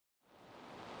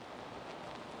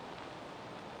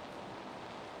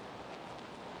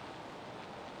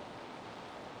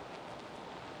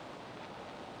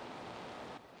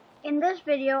in this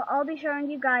video, I'll be showing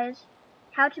you guys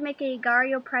how to make a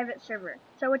Gario private server.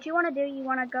 So what you want to do, you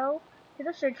want to go to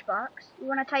the search box. You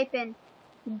want to type in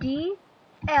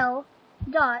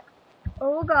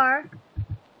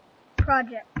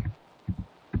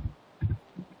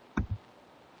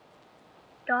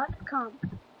dl.ogarproject.com.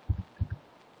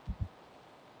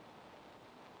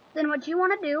 Then what you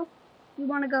want to do, you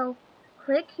want to go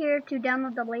click here to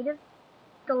download the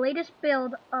latest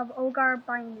build of Ogar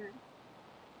binary.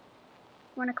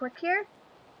 You want to click here.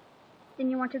 Then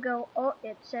you want to go,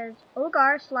 it says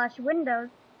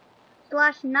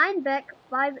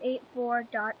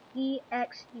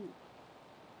ogar/windows/9bec584.exe.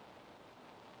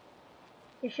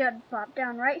 It should pop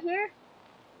down right here.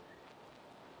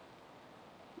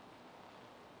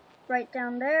 Right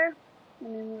down there.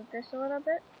 Let me move this a little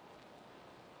bit.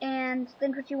 And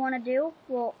then what you want to do,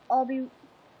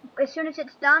 as soon as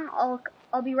it's done, I'll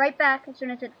be right back as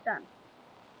soon as it's done.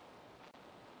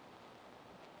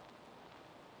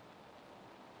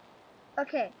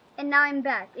 Okay, and now I'm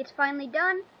back. It's finally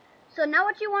done. So now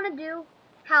what you want to do,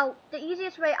 the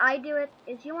easiest way I do it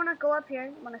is you want to go up here,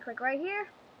 you want to click right here.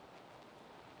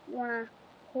 You want to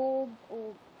hold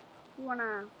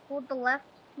the left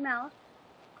mouse,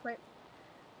 click,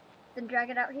 then drag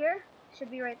it out here.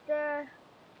 Should be right there.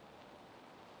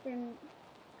 Then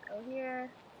go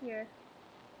here, here.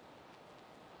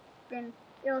 Then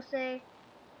it'll say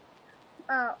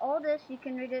all this. You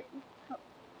can read it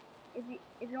if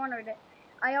you want to read it.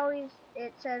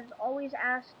 It says always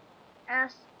ask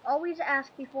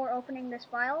before opening this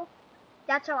file.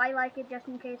 That's how I like it, just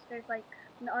in case there's like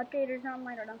an update or something,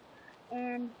 I don't know.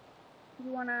 And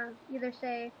you wanna either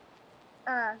say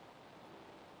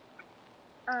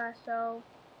so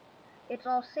it's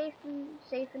all safe and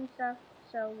stuff.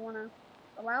 So you wanna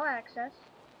allow access.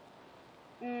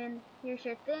 And here's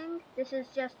your thing. This is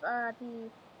just like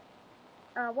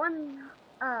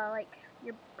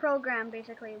your program,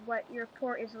 basically what your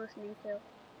port is listening to.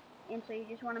 And so you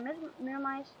just want to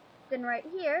minimize. Then right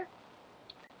here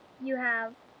you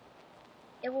have,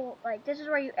 this is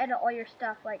where you edit all your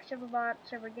stuff, like server bot,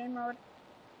 server game mode.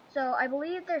 So I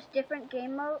believe there's different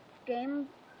game modes,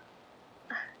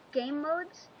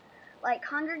 like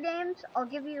Hunger Games. I'll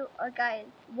give you a guide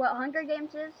what Hunger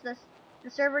Games is. The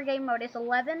server game mode is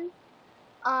 11.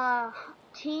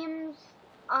 Teams,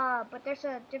 but there's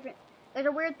a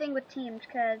weird thing with teams,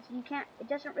 because it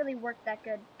doesn't really work that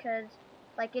good, because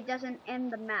like it doesn't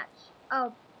end the match.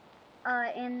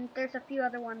 And there's a few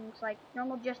other ones, like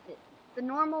normal. The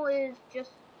normal is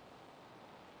just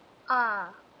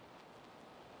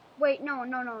wait,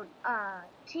 no.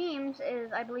 Teams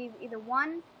is, I believe, either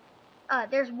 1.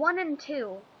 There's 1 and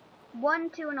 2, 1,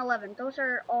 2, and 11. Those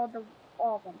are all of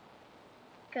them,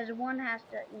 because 1 has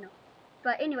to,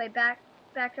 But anyway, back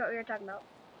to what we were talking about.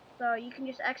 So you can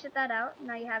just exit that out.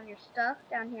 Now you have your stuff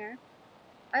down here.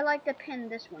 I like to pin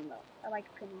this one though. I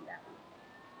like pinning that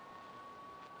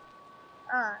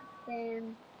one.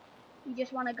 Then you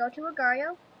just want to go to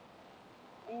Agar.io,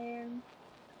 and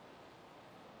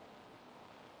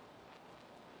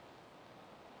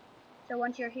so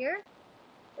once you're here,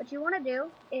 what you want to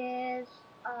do is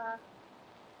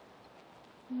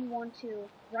you want to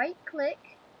right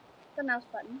click the mouse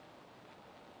button,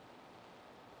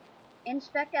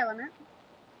 inspect element.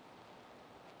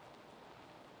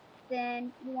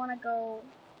 Then you want to go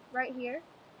right here.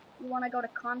 You want to go to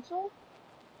console,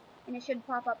 and it should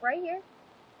pop up right here.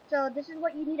 So this is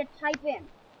what you need to type in.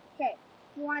 Okay,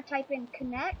 you want to type in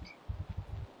connect.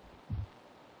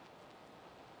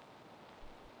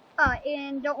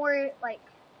 And don't worry, like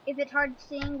if it's hard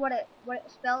seeing what it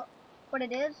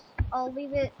is, I'll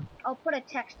put a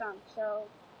text on. So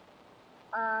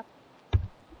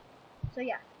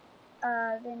yeah.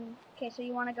 Then okay, so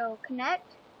you want to go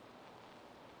connect.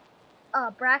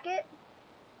 Bracket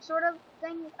sort of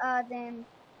thing. Then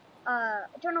I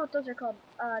don't know what those are called.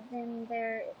 Then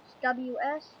there's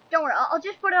WS. Don't worry, I'll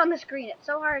just put it on the screen. It's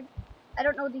so hard. I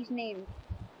don't know these names.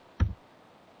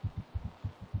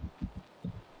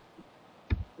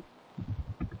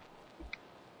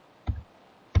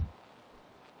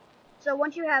 So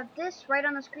once you have this right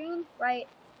on the screen, right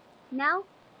now,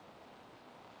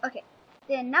 okay.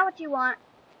 Then now what you want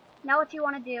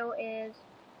to do is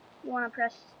you want to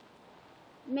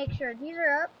make sure these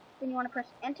are up. Then you want to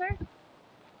press enter.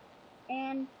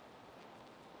 And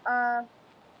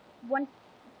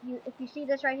if you see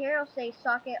this right here, it'll say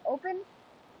socket open,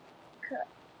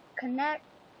 connect.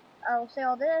 I'll say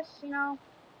all this,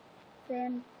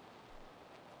 Then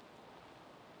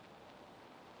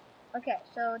okay,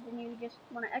 so then you just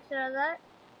want to exit out of that.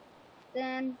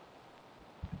 Then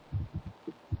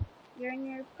you're in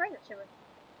your private server.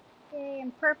 Yay,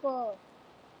 I'm purple.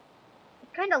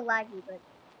 It's kind of laggy, but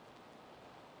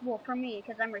well, for me,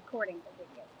 because I'm recording the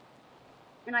video,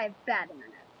 and I have bad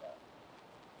internet.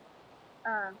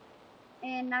 So,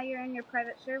 and now you're in your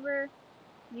private server.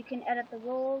 You can edit the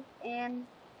roles, and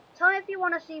tell me if you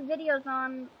want to see videos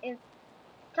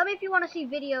tell me if you want to see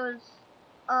videos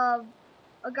of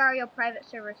Agar.io private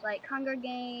servers like Hunger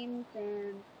Games,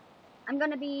 and I'm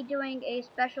gonna be doing a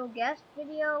special guest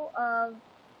video of,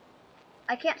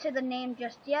 I can't say the name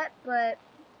just yet, but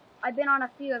I've been on a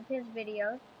few of his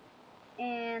videos,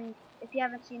 and if you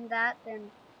haven't seen that, then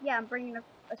yeah, I'm bringing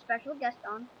a special guest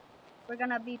on. We're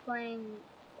gonna be playing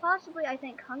possibly, I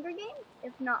think, Hunger Games.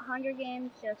 If not Hunger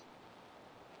Games, just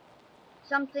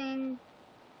something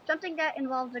that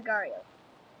involves Agar.io.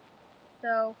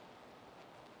 So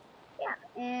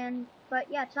yeah, but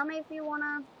yeah, tell me if you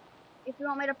want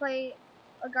me to play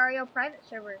Agar.io private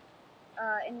server,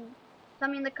 and tell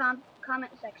me in the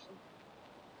comment section.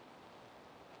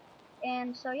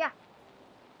 And so yeah,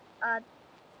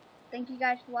 thank you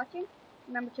guys for watching.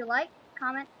 Remember to like,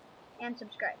 comment, and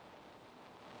subscribe.